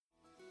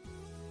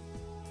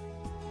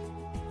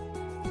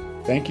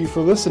Thank you for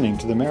listening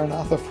to the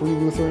Maranatha Free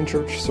Lutheran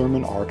Church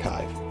Sermon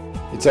Archive.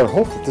 It's our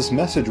hope that this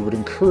message would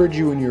encourage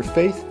you in your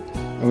faith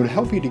and would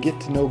help you to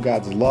get to know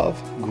God's love,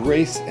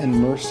 grace, and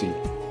mercy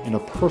in a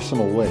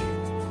personal way.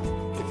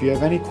 If you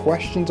have any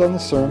questions on the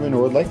sermon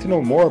or would like to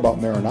know more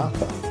about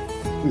Maranatha,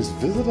 please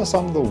visit us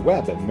on the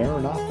web at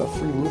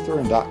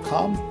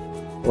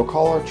maranathafreelutheran.com or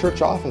call our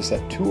church office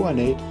at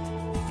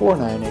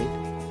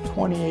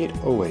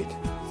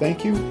 218-498-2808.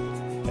 Thank you,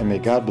 and may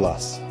God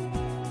bless.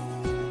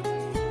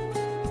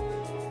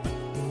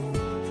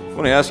 I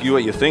want to ask you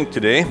what you think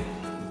today.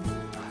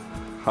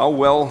 How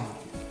well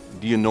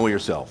do you know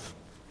yourself?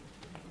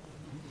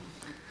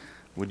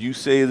 Would you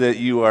say that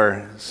you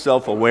are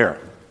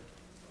self-aware?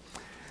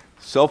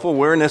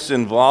 Self-awareness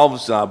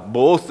involves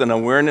both an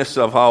awareness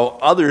of how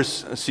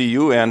others see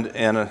you and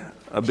an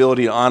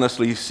ability to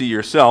honestly see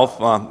yourself.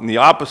 The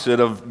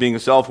opposite of being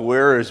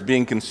self-aware is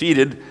being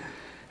conceited,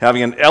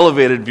 having an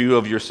elevated view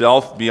of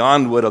yourself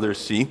beyond what others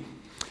see.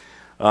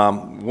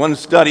 One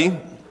study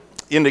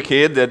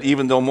indicated that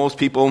even though most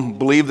people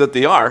believe that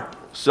they are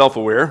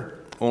self-aware,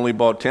 only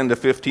about 10 to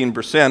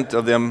 15%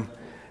 of them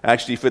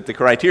actually fit the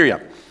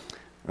criteria.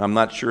 I'm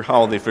not sure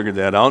how they figured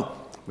that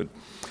out. But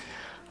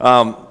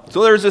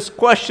so there's this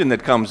question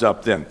that comes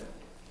up then.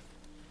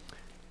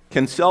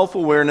 Can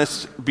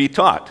self-awareness be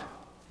taught?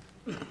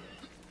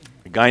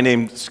 A guy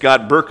named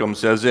Scott Burkham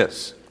says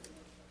this: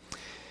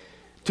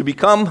 to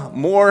become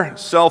more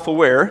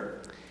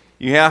self-aware,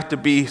 you have to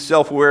be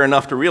self-aware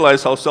enough to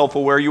realize how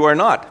self-aware you are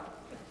not.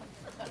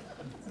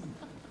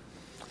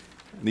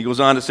 And he goes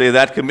on to say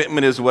that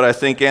commitment is what I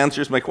think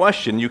answers my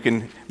question. You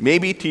can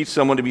maybe teach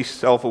someone to be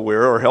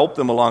self-aware or help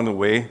them along the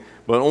way,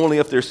 but only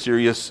if they're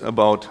serious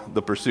about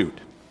the pursuit.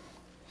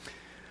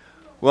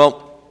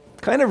 Well,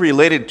 kind of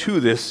related to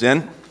this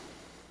then,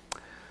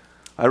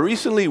 I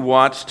recently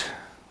watched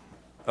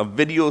a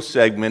video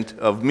segment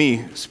of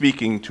me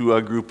speaking to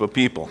a group of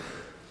people.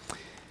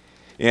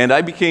 And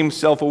I became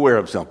self-aware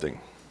of something.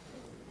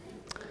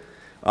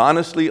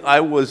 Honestly, I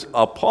was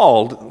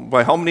appalled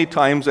by how many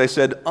times I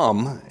said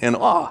and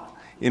ah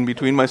in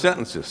between my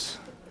sentences.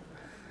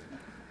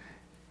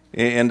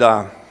 And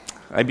I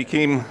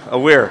became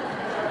aware.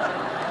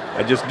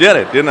 I just did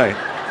it, didn't I?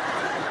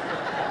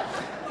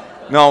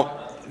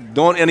 Now,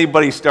 don't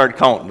anybody start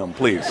counting them,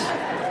 please.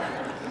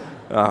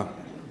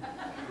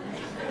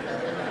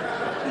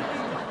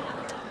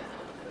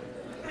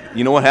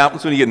 You know what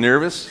happens when you get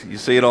nervous? You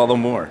say it all the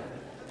more.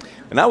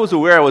 And I was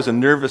aware I was a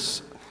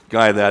nervous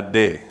guy that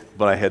day,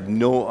 but I had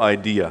no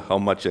idea how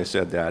much I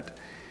said that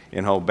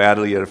and how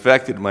badly it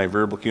affected my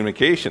verbal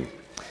communication.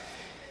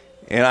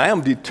 And I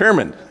am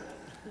determined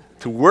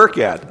to work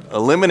at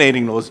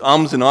eliminating those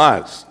ums and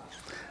ahs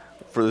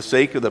for the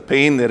sake of the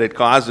pain that it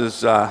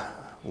causes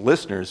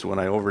listeners when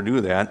I overdo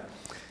that.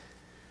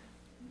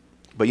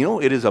 But you know,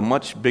 it is a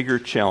much bigger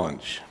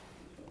challenge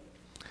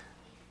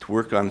to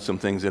work on some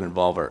things that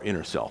involve our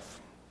inner self.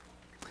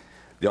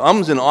 The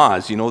ums and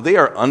ahs, you know, they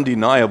are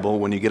undeniable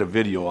when you get a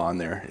video on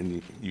there,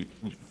 and you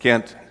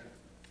can't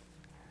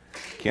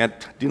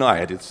deny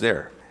it, it's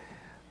there.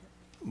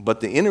 But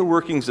the inner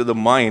workings of the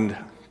mind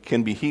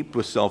can be heaped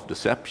with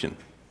self-deception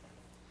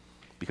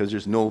because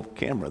there's no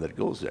camera that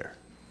goes there.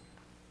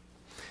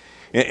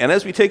 And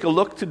as we take a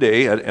look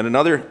today at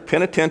another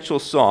penitential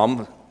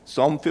psalm,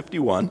 Psalm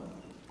 51,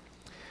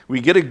 we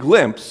get a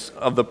glimpse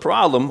of the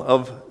problem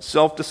of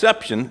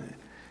self-deception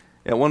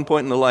at one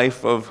point in the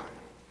life of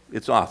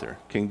its author,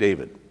 King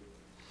David.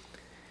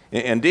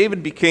 And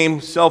David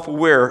became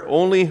self-aware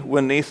only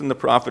when Nathan the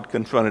prophet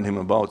confronted him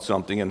about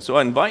something. And so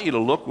I invite you to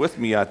look with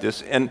me at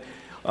this. And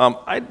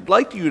I'd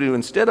like you to,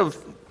 instead of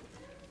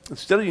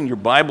studying your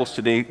Bibles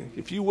today,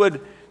 if you would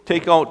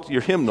take out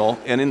your hymnal,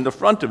 and in the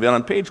front of it,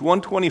 on page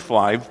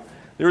 125,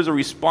 there is a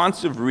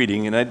responsive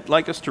reading, and I'd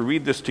like us to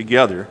read this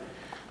together.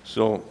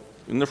 So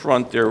in the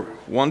front there,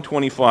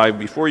 125,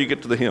 before you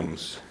get to the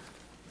hymns.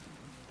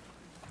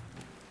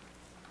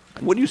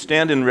 Would you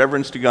stand in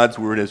reverence to God's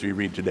word as we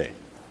read today?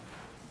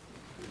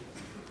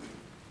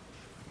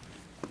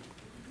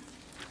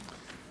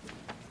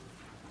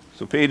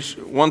 So page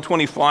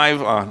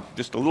 125,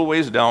 just a little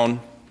ways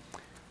down,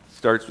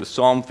 starts with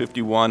Psalm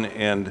 51,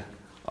 and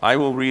I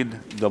will read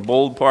the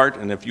bold part,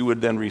 and if you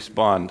would then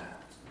respond.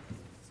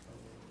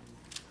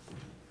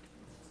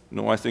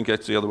 No, I think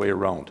that's the other way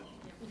around.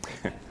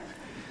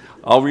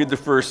 I'll read the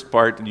first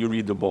part, and you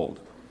read the bold.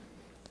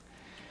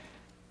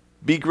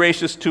 Be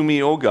gracious to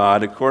me, O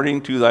God,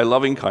 according to thy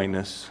loving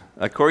kindness,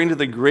 according to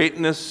the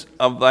greatness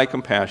of thy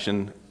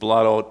compassion,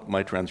 blot out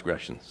my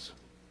transgressions.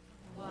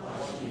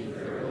 Wash me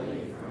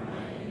thoroughly from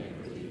my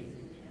iniquity,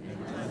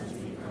 and cleanse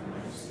me from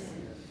my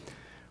sin.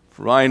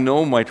 For I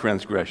know my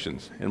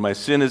transgressions, and my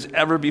sin is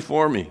ever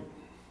before me.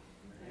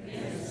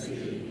 Against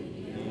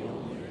thee, the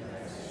only have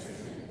I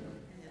sinned,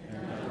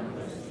 and done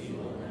what is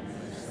evil in thy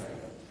sight,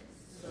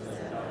 so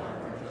that thou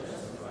art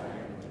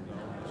justified when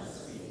thou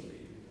dost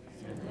speak,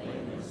 and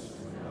blameless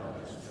when thou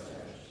dost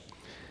judge.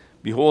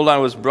 Behold, I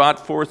was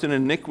brought forth in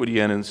iniquity,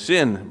 and in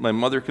sin my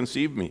mother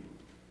conceived me.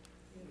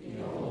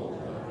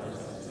 Behold, thou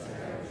dost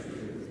desire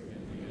truth in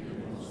the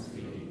innermost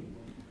being,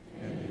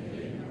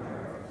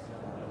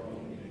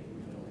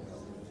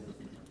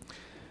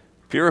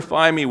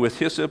 Purify me with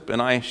hyssop, and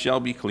I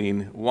shall be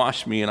clean.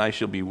 Wash me, and I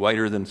shall be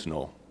whiter than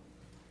snow.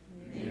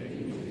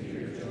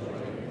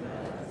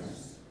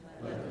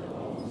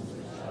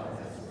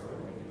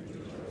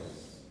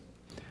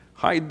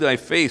 Hide thy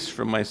face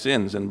from my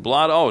sins, and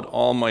blot out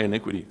all my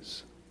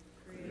iniquities.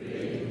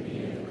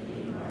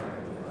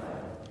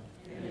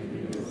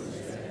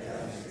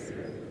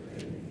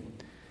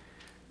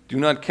 Do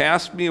not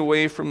cast me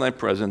away from thy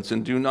presence,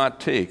 and do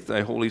not take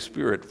thy Holy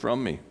Spirit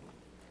from me.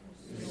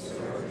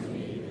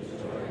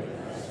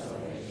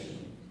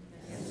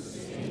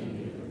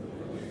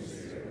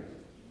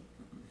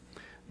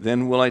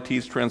 Then will I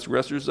teach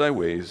transgressors thy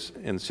ways,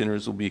 and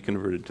sinners will be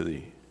converted to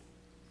thee.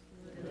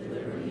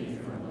 Deliver me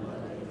from the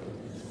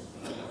wickedness,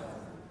 thou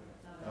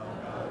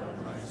God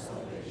of my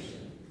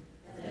salvation,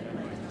 that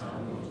my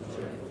tongue will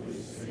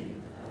joyfully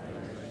sing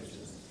thy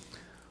righteousness.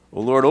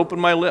 O Lord, open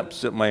my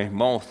lips, that my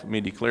mouth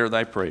may declare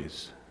thy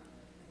praise.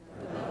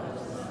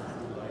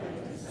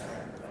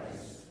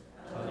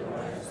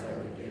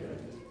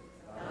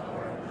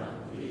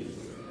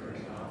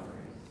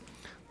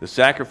 The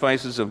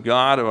sacrifices of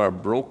God are a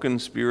broken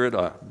spirit,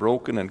 a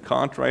broken and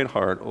contrite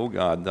heart, O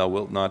God, thou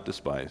wilt not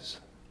despise.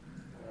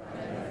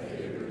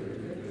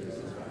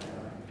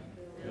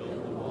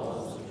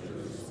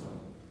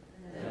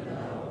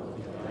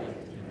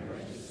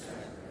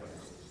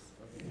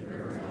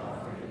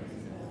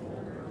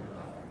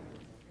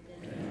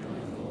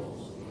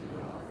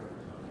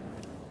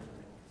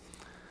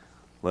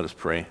 Let us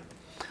pray.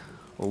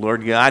 O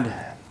Lord God,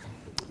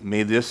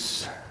 may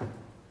this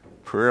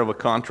prayer of a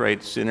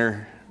contrite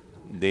sinner,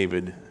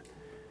 David,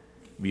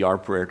 be our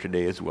prayer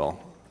today as well.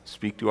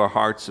 Speak to our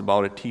hearts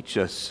about it. Teach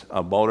us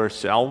about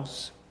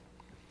ourselves.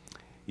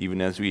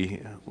 Even as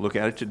we look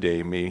at it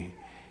today, may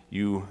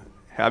you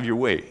have your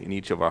way in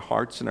each of our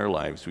hearts and our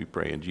lives, we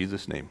pray. In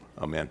Jesus' name,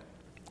 amen.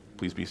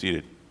 Please be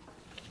seated.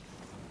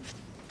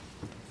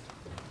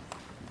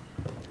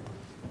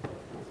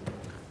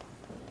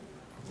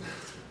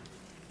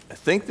 I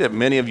think that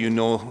many of you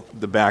know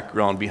the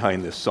background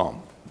behind this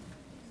psalm.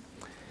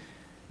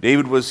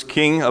 David was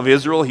king of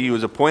Israel. He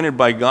was appointed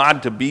by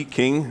God to be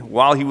king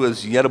while he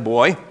was yet a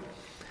boy.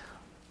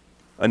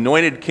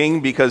 Anointed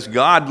king because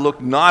God looked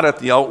not at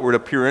the outward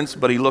appearance,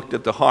 but he looked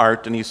at the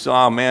heart, and he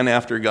saw a man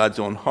after God's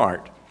own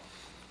heart.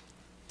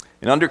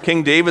 And under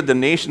King David, the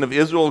nation of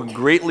Israel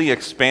greatly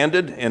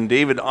expanded, and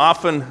David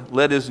often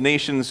led his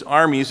nation's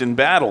armies in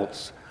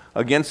battles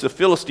against the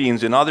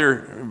Philistines and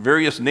other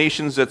various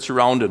nations that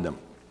surrounded them.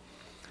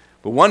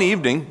 But one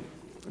evening,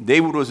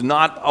 David was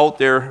not out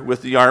there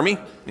with the army.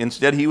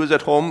 Instead, he was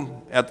at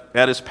home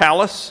at his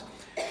palace.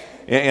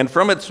 And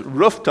from its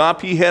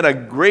rooftop, he had a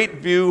great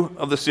view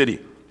of the city,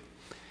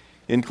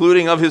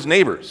 including of his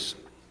neighbors.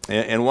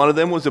 And one of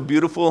them was a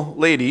beautiful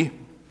lady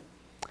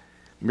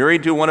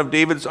married to one of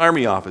David's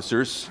army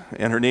officers,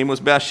 and her name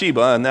was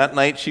Bathsheba. And that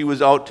night, she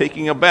was out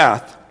taking a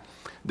bath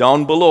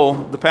down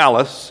below the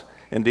palace,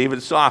 and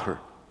David saw her.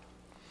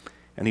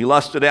 And he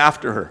lusted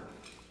after her.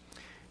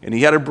 And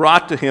he had her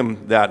brought to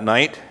him that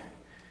night,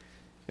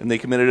 and they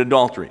committed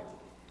adultery.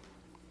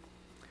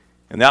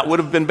 And that would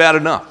have been bad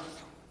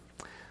enough.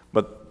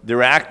 But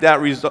their act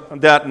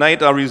that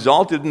night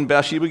resulted in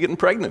Bathsheba getting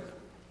pregnant.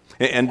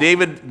 And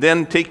David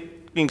then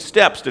taking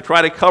steps to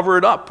try to cover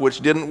it up,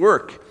 which didn't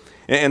work.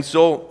 And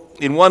so,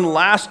 in one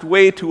last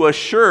way to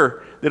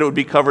assure that it would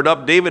be covered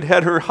up, David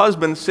had her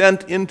husband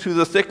sent into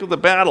the thick of the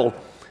battle,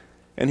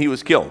 and he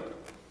was killed.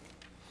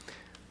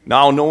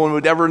 Now, no one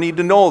would ever need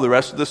to know the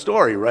rest of the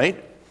story,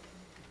 right?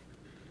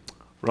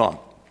 Wrong.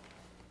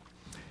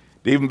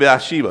 David and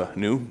Bathsheba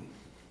knew,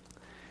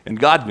 and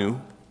God knew,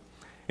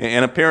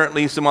 and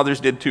apparently some others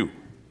did too.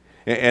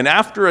 And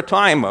after a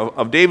time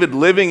of David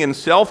living in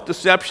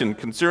self-deception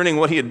concerning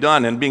what he had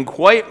done and being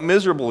quite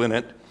miserable in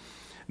it,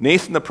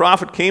 Nathan the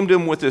prophet came to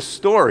him with this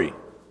story,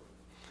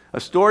 a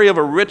story of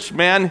a rich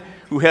man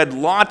who had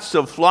lots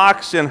of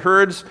flocks and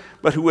herds,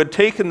 but who had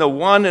taken the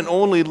one and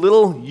only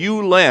little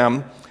ewe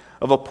lamb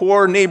of a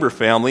poor neighbor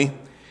family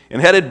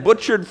and had it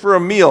butchered for a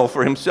meal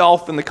for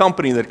himself and the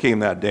company that came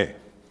that day.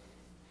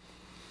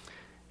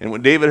 And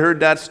when David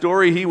heard that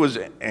story, he was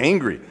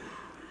angry.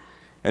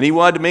 And he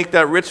wanted to make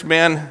that rich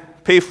man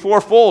pay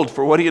fourfold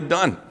for what he had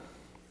done.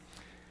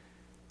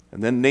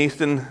 And then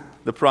Nathan,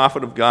 the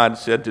prophet of God,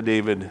 said to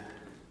David,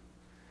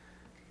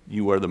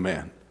 "You are the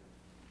man."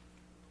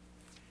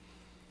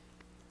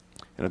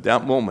 And at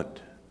that moment,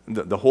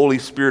 the Holy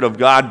Spirit of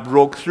God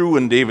broke through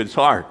in David's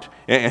heart.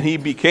 And he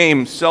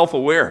became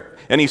self-aware.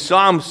 And he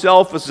saw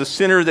himself as the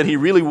sinner that he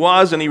really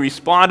was, and he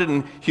responded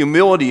in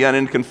humility and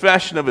in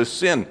confession of his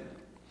sin.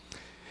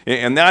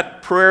 And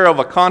that prayer of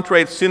a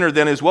contrite sinner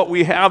then is what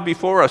we have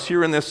before us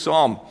here in this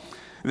psalm.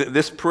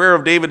 This prayer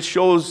of David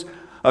shows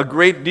a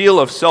great deal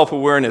of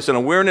self-awareness, an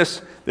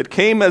awareness that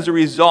came as a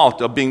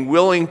result of being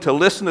willing to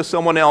listen to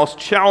someone else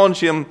challenge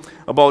him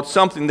about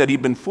something that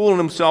he'd been fooling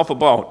himself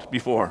about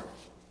before.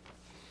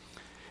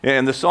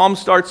 And the psalm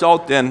starts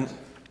out then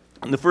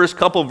in the first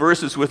couple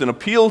verses with an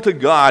appeal to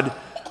God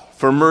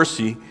for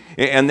mercy.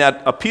 And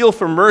that appeal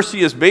for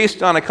mercy is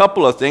based on a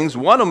couple of things.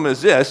 One of them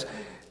is this: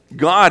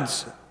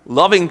 God's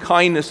loving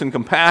kindness and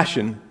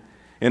compassion,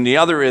 and the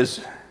other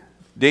is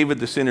David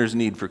the sinner's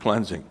need for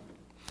cleansing.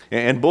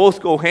 And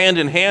both go hand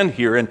in hand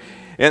here,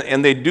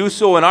 and they do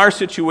so in our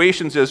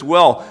situations as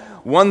well.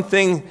 One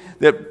thing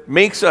that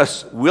makes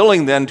us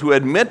willing then to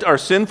admit our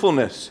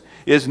sinfulness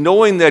is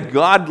knowing that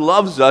God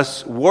loves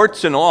us,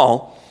 warts and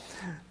all.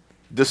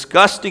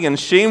 Disgusting and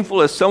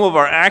shameful as some of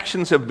our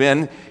actions have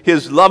been,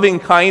 His loving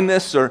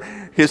kindness or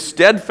His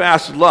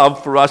steadfast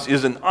love for us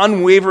is an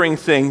unwavering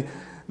thing,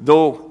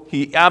 though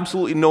He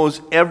absolutely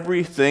knows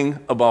everything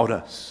about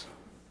us.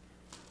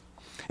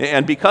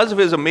 And because of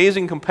His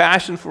amazing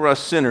compassion for us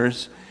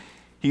sinners,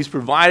 He's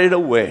provided a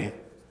way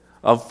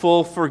of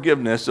full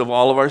forgiveness of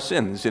all of our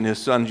sins in His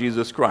Son,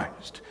 Jesus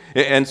Christ.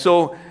 And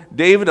so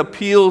David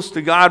appeals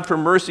to God for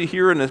mercy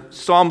here, and the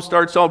psalm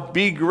starts out,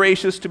 "Be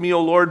gracious to me,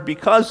 O Lord,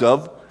 because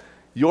of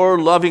your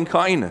loving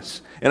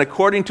kindness, and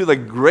according to the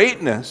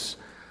greatness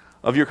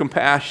of your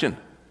compassion.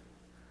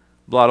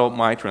 Blot out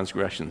my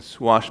transgressions.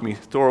 Wash me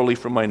thoroughly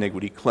from my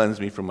iniquity. Cleanse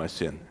me from my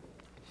sin."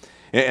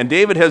 And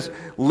David has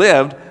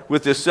lived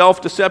with this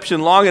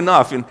self-deception long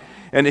enough,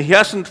 and he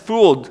hasn't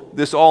fooled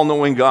this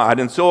all-knowing God.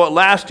 And so at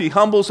last he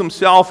humbles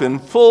himself in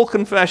full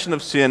confession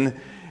of sin,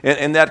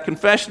 and that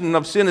confession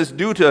of sin is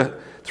due to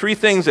three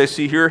things I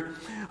see here.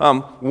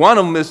 One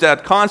of them is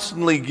that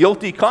constantly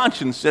guilty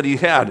conscience that he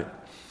had.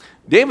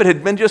 David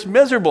had been just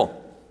miserable.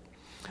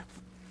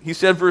 He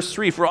said, verse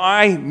 3, "For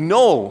I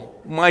know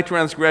my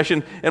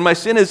transgression, and my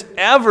sin is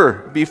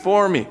ever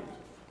before me."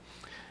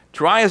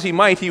 Try as he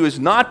might, he's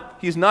not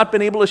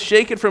been able to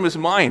shake it from his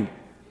mind.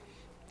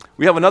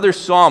 We have another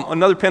psalm,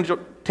 another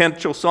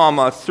penitential psalm,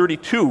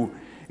 32,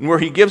 where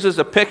he gives us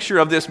a picture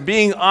of this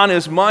being on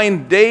his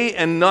mind day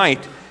and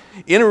night,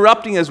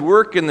 interrupting his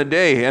work in the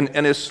day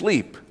and his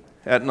sleep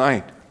at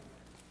night.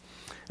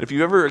 If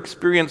you've ever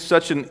experienced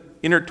such an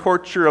inner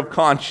torture of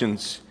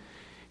conscience,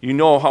 you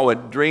know how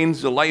it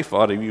drains the life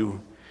out of you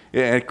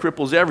and it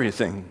cripples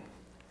everything.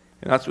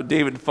 And that's what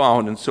David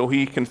found, and so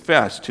he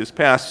confessed his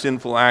past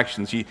sinful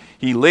actions.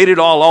 He laid it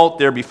all out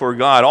there before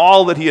God,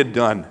 all that he had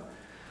done.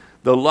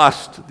 The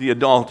lust, the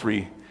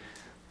adultery,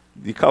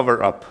 the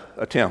cover-up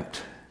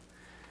attempt,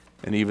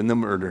 and even the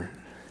murder.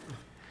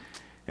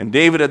 And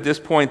David at this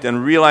point then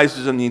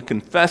realizes and he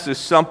confesses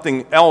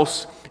something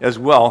else as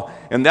well,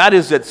 and that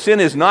is that sin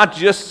is not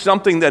just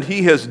something that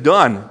he has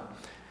done,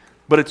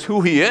 but it's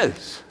who he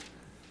is.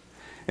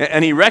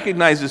 And he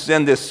recognizes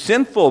then this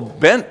sinful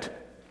bent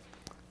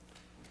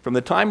from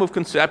the time of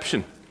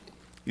conception.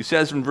 He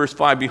says in verse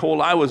 5,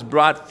 "Behold, I was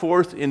brought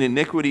forth in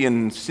iniquity,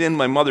 and in sin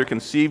my mother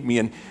conceived me."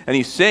 And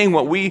he's saying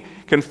what we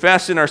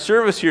confess in our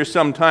service here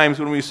sometimes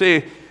when we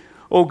say,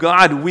 "Oh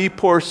God, we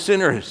poor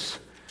sinners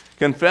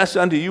confess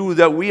unto you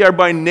that we are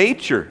by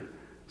nature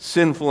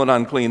sinful and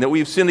unclean, that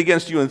we've sinned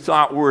against you in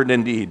thought, word,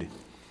 and deed.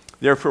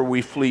 Therefore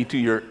we flee to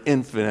your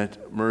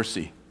infinite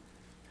mercy."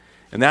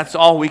 And that's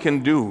all we can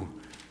do,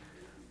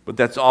 but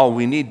that's all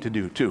we need to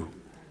do too.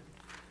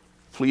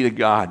 Flee to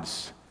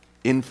God's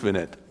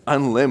infinite,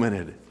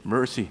 unlimited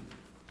mercy.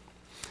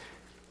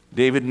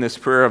 David in this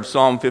prayer of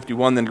Psalm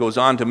 51 then goes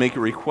on to make a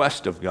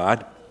request of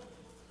God,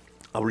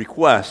 a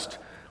request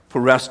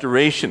for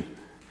restoration.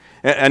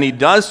 And he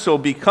does so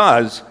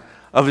because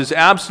of his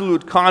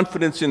absolute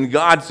confidence in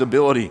God's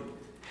ability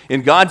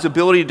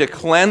to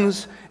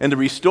cleanse and to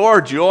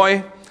restore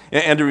joy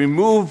and to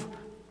remove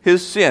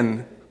his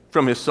sin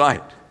from his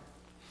sight.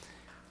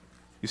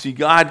 You see,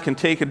 God can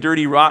take a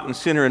dirty, rotten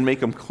sinner and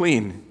make him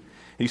clean.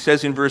 He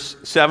says in verse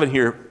 7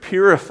 here,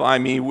 "Purify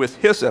me with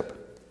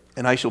hyssop,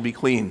 and I shall be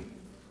clean.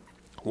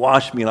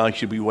 Wash me, and I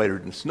shall be whiter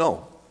than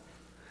snow."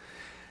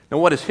 Now,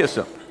 what is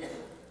hyssop?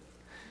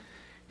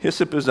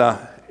 Hyssop is an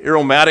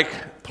aromatic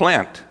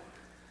plant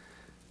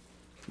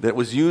that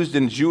was used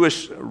in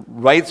Jewish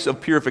rites of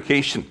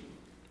purification.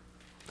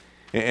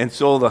 And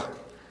so the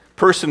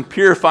person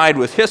purified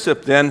with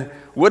hyssop then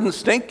wouldn't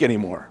stink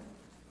anymore.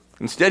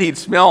 Instead, he'd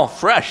smell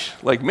fresh,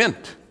 like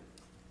mint.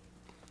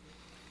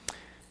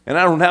 And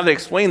I don't have to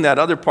explain that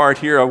other part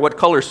here of what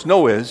color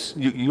snow is.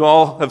 You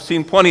all have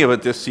seen plenty of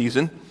it this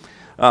season.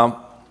 And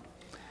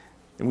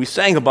we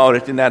sang about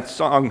it in that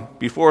song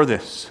before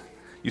this.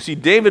 You see,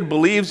 David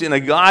believes in a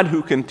God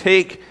who can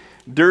take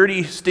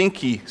dirty,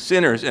 stinky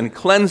sinners and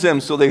cleanse them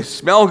so they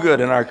smell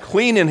good and are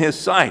clean in his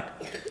sight,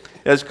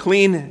 as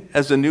clean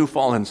as the new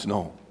fallen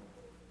snow.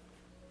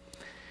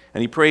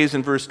 And he prays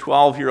in verse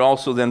 12 here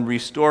also, "Then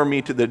restore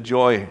me to the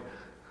joy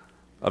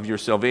of your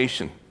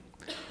salvation,"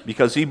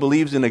 because he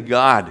believes in a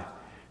God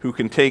who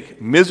can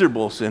take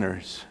miserable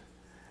sinners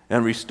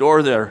and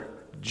restore their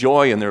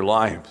joy in their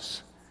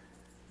lives,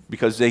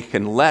 because they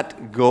can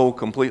let go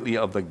completely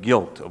of the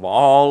guilt of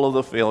all of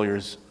the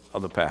failures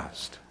of the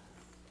past.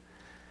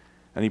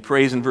 And he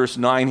prays in verse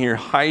 9 here,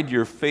 "Hide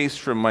your face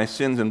from my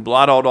sins and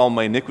blot out all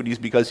my iniquities,"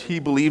 because he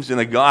believes in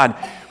a God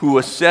who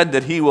has said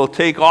that he will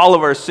take all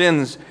of our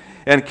sins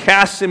and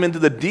cast them into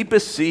the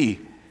deepest sea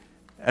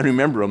and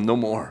remember them no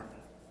more.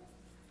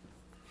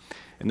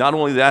 And not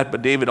only that,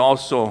 but David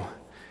also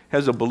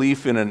has a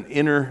belief in an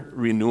inner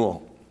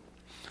renewal.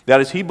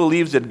 That is, he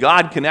believes that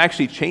God can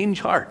actually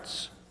change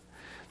hearts,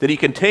 that he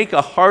can take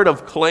a heart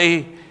of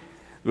clay,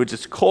 which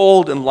is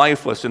cold and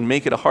lifeless, and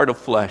make it a heart of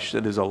flesh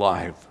that is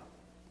alive.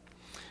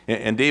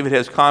 And David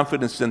has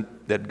confidence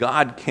that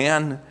God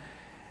can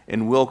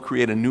and will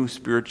create a new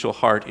spiritual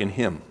heart in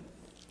him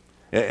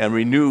and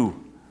renew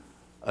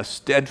a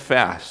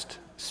steadfast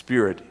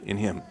spirit in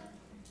him.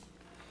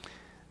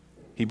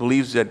 He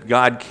believes that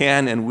God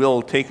can and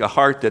will take a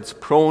heart that's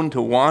prone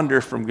to wander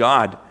from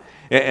God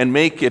and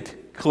make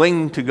it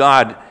cling to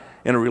God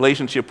in a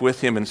relationship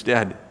with him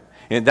instead.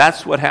 And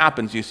that's what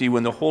happens, you see,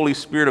 when the Holy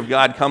Spirit of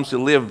God comes to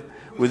live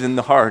within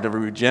the heart of a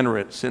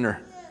regenerate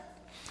sinner.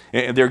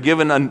 And they're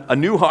given a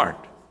new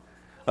heart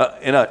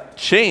and a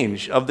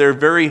change of their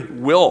very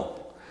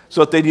will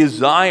so that they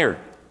desire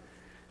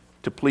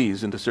to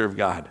please and to serve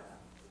God.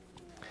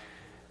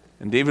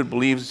 And David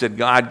believes that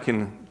God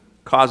can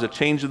cause a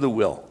change of the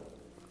will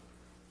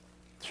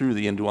through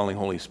the indwelling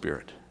Holy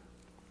Spirit.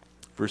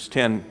 Verse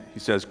 10, he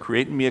says,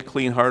 "Create in me a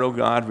clean heart, O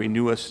God,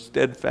 renew a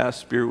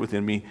steadfast spirit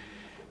within me.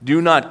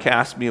 Do not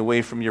cast me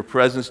away from your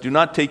presence. Do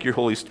not take your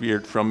Holy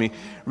Spirit from me.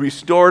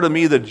 Restore to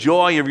me the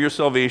joy of your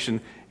salvation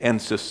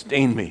and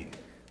sustain me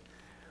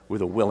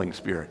with a willing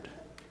spirit."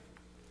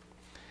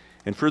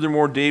 And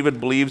furthermore, David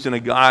believes in a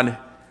God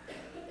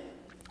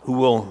who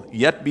will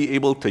yet be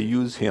able to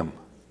use him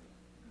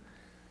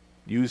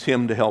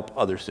to help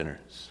other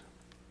sinners.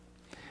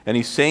 And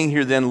he's saying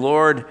here then,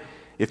 Lord,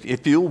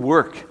 if you'll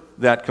work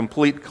that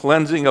complete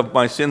cleansing of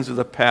my sins of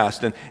the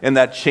past and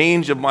that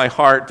change of my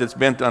heart that's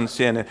bent on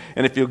sin,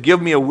 and if you'll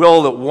give me a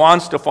will that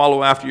wants to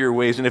follow after your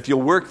ways, and if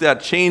you'll work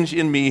that change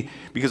in me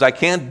because I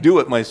can't do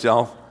it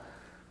myself,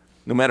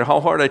 no matter how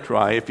hard I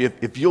try,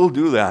 if you'll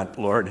do that,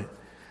 Lord,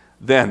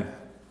 then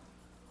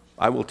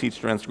I will teach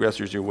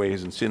transgressors your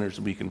ways and sinners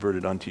will be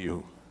converted unto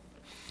you.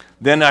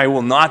 Then I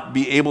will not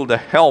be able to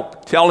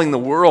help telling the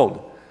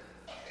world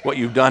what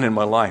you've done in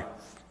my life.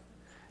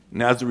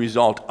 And as a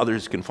result,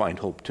 others can find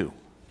hope too.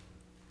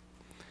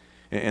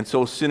 And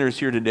so, sinners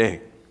here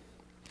today,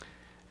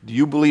 do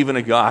you believe in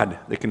a God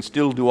that can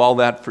still do all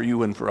that for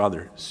you and for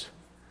others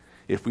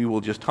if we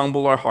will just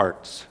humble our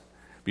hearts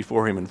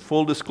before him in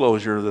full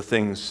disclosure of the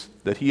things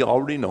that he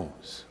already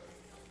knows?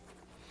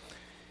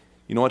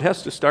 You know, it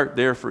has to start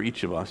there for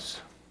each of us.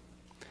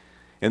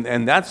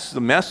 And that's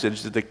the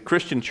message that the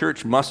Christian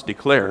church must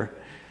declare.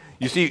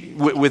 You see,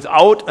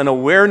 without an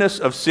awareness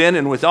of sin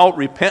and without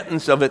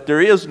repentance of it,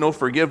 there is no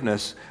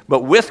forgiveness.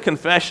 But with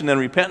confession and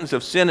repentance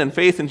of sin and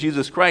faith in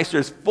Jesus Christ,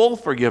 there's full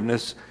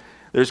forgiveness,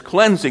 there's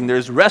cleansing,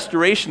 there's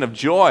restoration of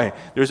joy,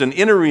 there's an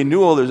inner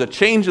renewal, there's a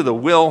change of the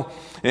will,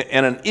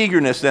 and an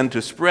eagerness then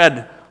to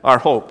spread our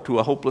hope to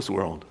a hopeless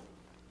world.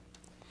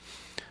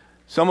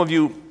 Some of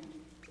you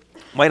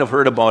might have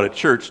heard about a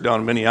church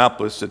down in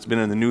Minneapolis that's been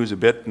in the news a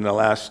bit in the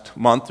last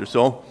month or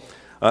so.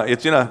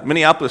 It's in a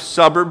Minneapolis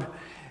suburb.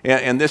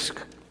 And this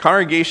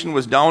congregation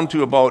was down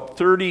to about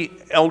 30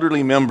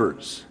 elderly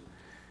members.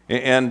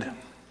 And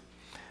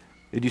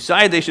they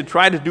decided they should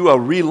try to do a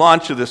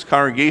relaunch of this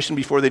congregation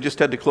before they just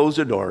had to close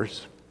their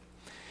doors.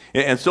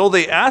 And so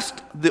they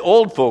asked the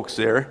old folks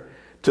there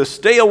to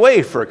stay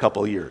away for a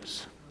couple of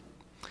years.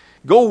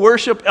 Go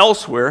worship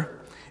elsewhere,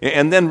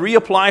 and then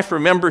reapply for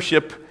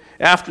membership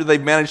after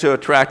they've managed to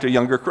attract a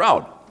younger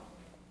crowd.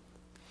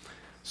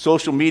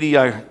 Social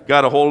media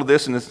got a hold of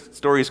this, and the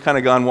story's kind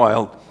of gone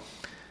wild.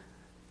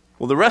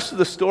 Well, the rest of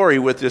the story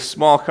with this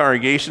small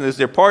congregation is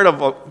they're part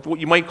of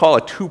what you might call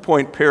a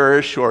two-point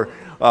parish or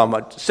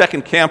a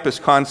second campus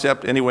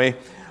concept anyway.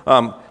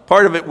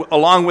 Part of it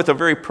along with a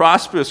very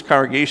prosperous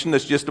congregation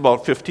that's just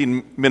about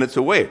 15 minutes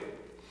away.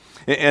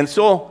 And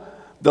so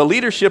the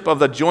leadership of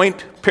the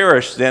joint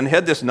parish then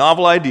had this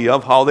novel idea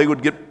of how they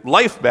would get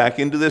life back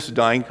into this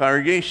dying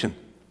congregation.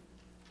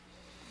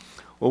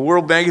 Well,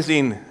 World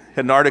Magazine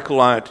had an article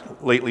on it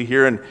lately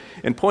here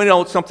and pointed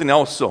out something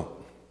else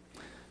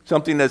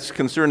something that's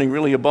concerning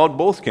really about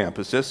both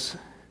campuses,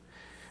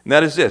 and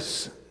that is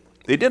this.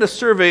 They did a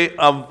survey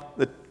of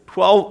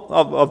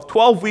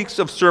 12 weeks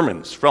of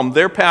sermons from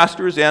their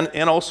pastors and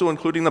also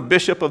including the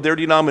bishop of their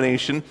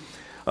denomination,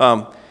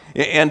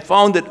 and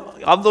found that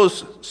of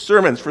those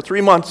sermons for 3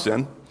 months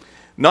then,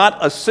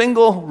 not a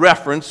single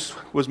reference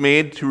was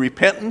made to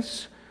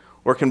repentance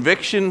or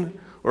conviction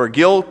or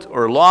guilt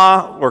or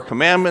law or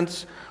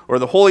commandments or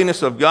the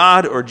holiness of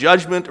God or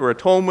judgment or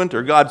atonement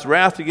or God's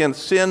wrath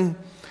against sin.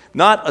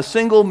 Not a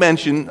single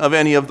mention of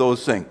any of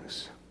those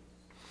things.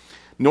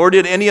 Nor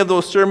did any of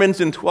those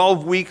sermons in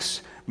 12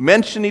 weeks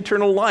mention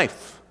eternal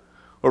life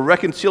or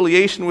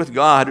reconciliation with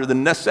God or the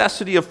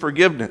necessity of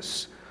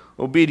forgiveness,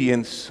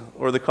 obedience,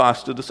 or the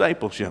cost of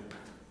discipleship.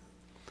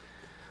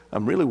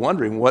 I'm really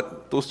wondering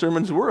what those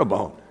sermons were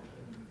about.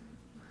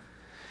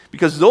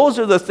 Because those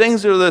are the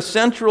things that are the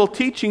central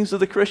teachings of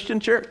the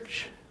Christian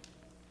church.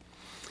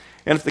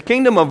 And if the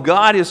kingdom of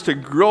God is to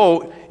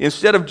grow,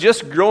 instead of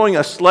just growing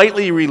a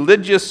slightly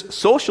religious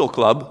social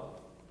club,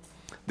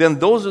 then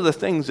those are the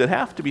things that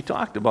have to be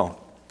talked about.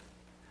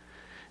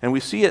 And we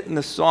see it in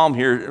this psalm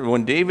here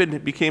when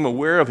David became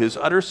aware of his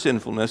utter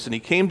sinfulness and he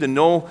came to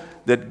know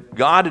that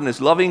God in his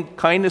loving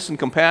kindness and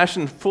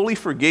compassion fully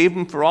forgave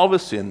him for all of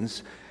his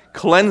sins,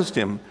 cleansed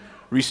him,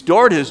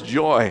 restored his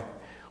joy,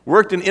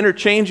 worked an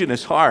interchange in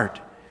his heart,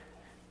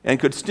 and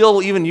could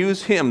still even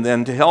use him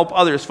then to help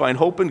others find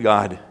hope in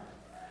God.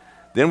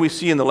 Then we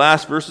see in the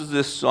last verses of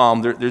this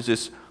psalm, there's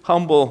this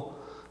humble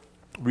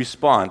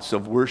response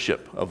of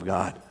worship of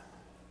God.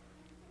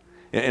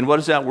 And what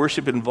does that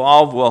worship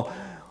involve? Well,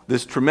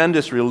 this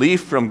tremendous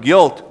relief from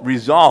guilt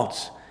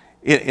results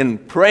in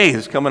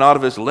praise coming out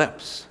of his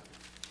lips.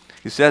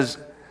 He says,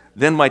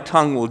 "Then my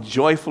tongue will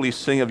joyfully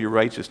sing of your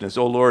righteousness.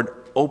 O Lord,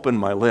 open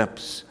my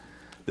lips,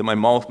 that my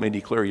mouth may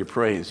declare your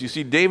praise." You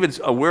see, David's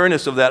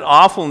awareness of that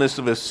awfulness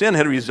of his sin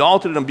had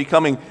resulted in him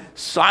becoming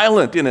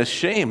silent in his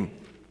shame.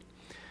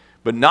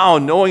 But now,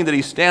 knowing that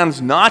he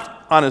stands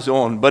not on his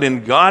own, but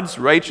in God's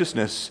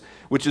righteousness,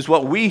 which is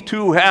what we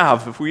too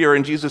have if we are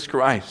in Jesus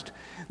Christ,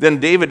 then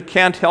David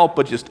can't help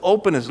but just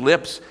open his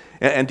lips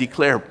and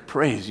declare,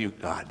 "Praise you,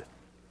 God."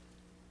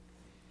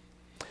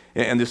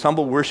 And this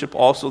humble worship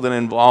also then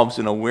involves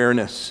an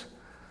awareness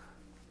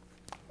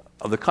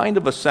of the kind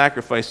of a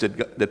sacrifice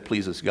that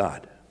pleases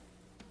God.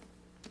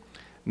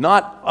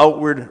 Not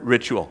outward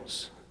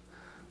rituals,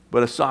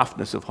 but a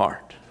softness of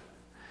heart.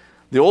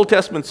 The Old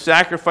Testament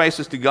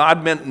sacrifices to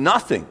God meant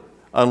nothing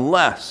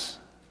unless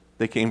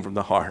they came from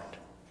the heart.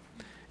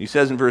 He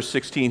says in verse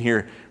 16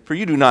 here, "For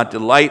you do not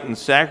delight in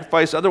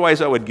sacrifice,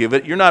 otherwise I would give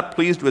it. You're not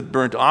pleased with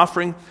burnt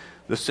offering.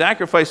 The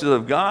sacrifices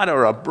of God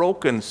are a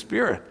broken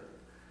spirit.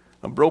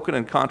 A broken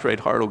and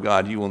contrite heart, O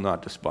God, you will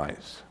not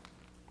despise."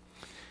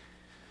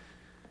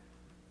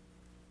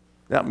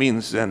 That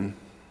means then,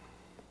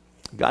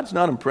 God's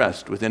not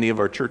impressed with any of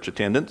our church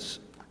attendance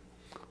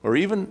or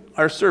even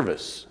our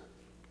service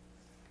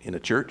in a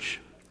church.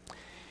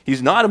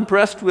 He's not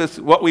impressed with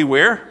what we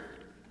wear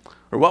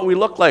or what we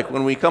look like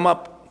when we come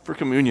up for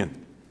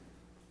communion.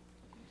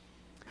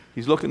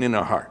 He's looking in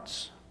our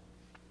hearts.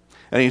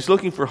 And he's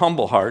looking for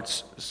humble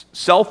hearts,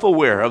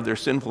 self-aware of their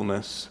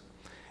sinfulness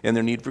and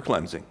their need for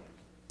cleansing.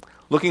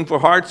 Looking for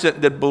hearts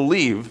that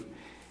believe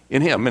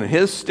in him and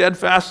his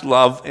steadfast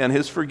love and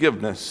his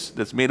forgiveness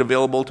that's made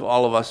available to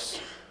all of us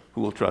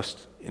who will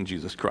trust in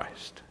Jesus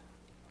Christ.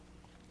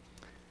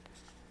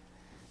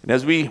 And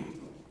as we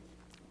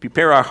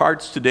prepare our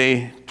hearts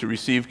today to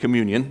receive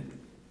communion,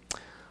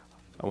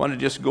 I want to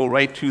just go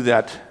right to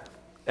that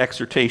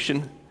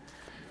exhortation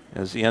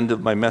as the end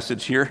of my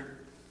message here.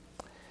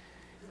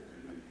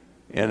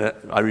 And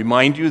I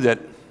remind you that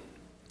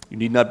you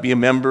need not be a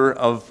member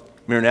of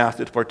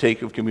Maranatha to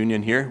partake of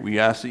communion here. We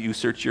ask that you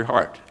search your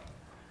heart.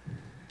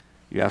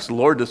 You ask the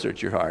Lord to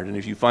search your heart. And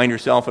if you find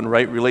yourself in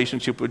right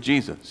relationship with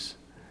Jesus,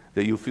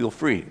 that you feel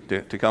free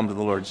to come to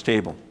the Lord's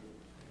table.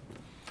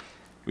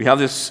 We have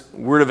this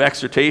word of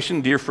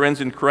exhortation, dear friends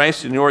in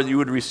Christ, in order that you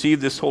would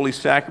receive this holy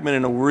sacrament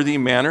in a worthy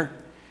manner,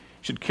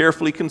 you should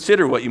carefully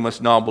consider what you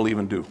must now believe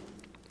and do.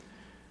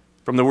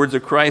 From the words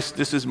of Christ,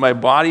 "This is my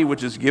body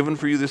which is given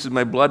for you, this is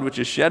my blood which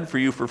is shed for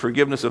you for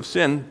forgiveness of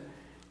sin,"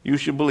 you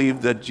should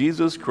believe that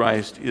Jesus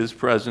Christ is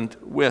present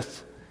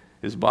with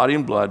his body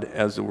and blood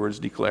as the words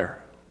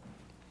declare.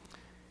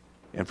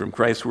 And from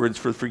Christ's words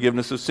for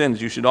forgiveness of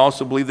sins, you should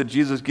also believe that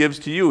Jesus gives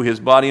to you his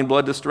body and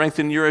blood to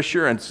strengthen your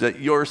assurance that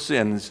your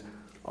sins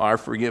are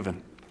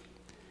forgiven.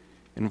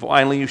 And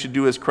finally, you should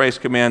do as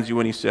Christ commands you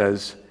when he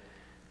says,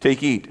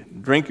 "Take,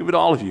 eat, drink of it,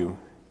 all of you.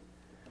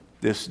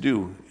 This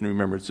do in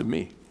remembrance of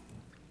me."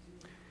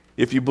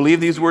 If you believe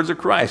these words of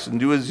Christ and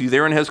do as he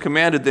therein has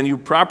commanded, then you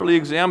properly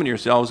examine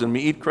yourselves and may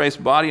eat Christ's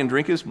body and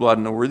drink his blood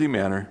in a worthy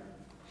manner.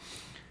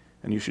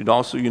 And you should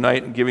also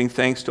unite in giving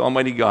thanks to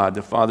Almighty God,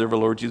 the Father of our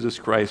Lord Jesus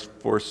Christ,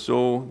 for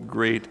so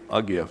great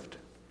a gift.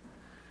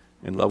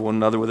 And love one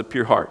another with a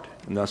pure heart,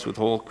 and thus with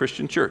the whole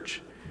Christian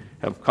church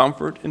have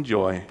comfort and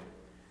joy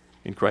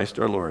in Christ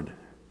our Lord.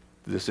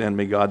 To this end,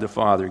 may God the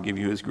Father give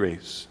you his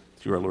grace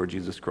through our Lord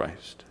Jesus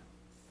Christ.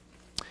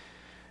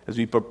 As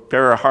we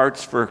prepare our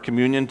hearts for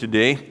communion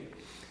today,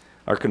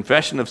 our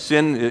confession of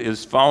sin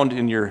is found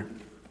in your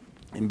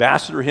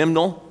ambassador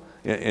hymnal.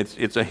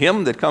 It's a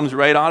hymn that comes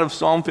right out of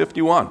Psalm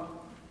 51.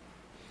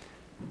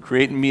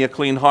 "Create in me a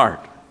clean heart."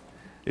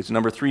 It's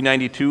number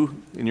 392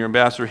 in your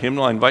ambassador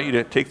hymnal. I invite you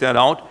to take that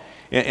out.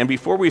 And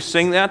before we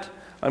sing that,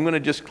 I'm going to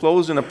just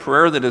close in a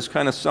prayer that is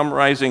kind of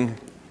summarizing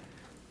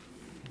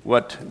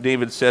what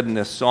David said in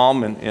this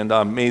psalm.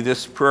 And may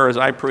this prayer, as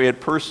I pray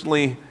it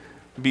personally,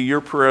 be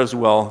your prayer as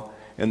well.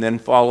 And then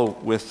follow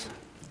with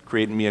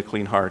 "Create in me a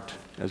clean heart"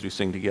 as we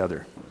sing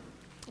together.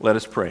 Let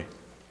us pray.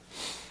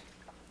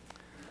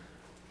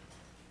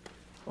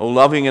 O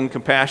loving and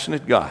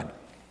compassionate God,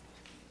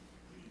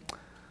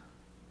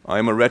 I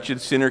am a wretched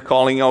sinner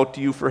calling out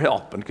to you for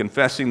help and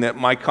confessing that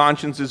my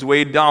conscience is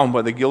weighed down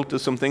by the guilt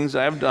of some things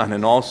I have done,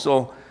 and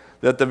also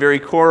that the very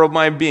core of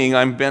my being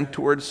I'm bent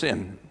toward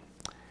sin.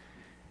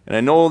 And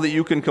I know that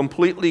you can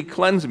completely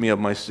cleanse me of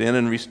my sin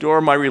and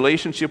restore my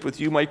relationship with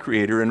you, my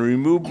Creator, and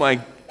remove my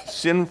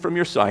sin from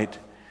your sight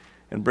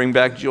and bring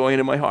back joy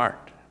into my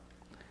heart.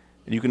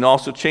 And you can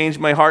also change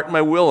my heart and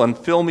my will and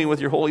fill me with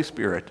your Holy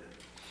Spirit.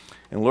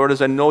 And Lord,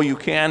 as I know you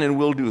can and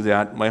will do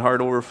that, my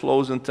heart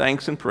overflows in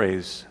thanks and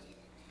praise.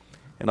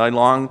 And I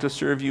long to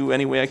serve you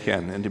any way I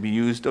can and to be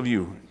used of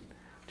you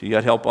to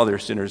yet help other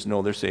sinners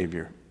know their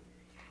Savior.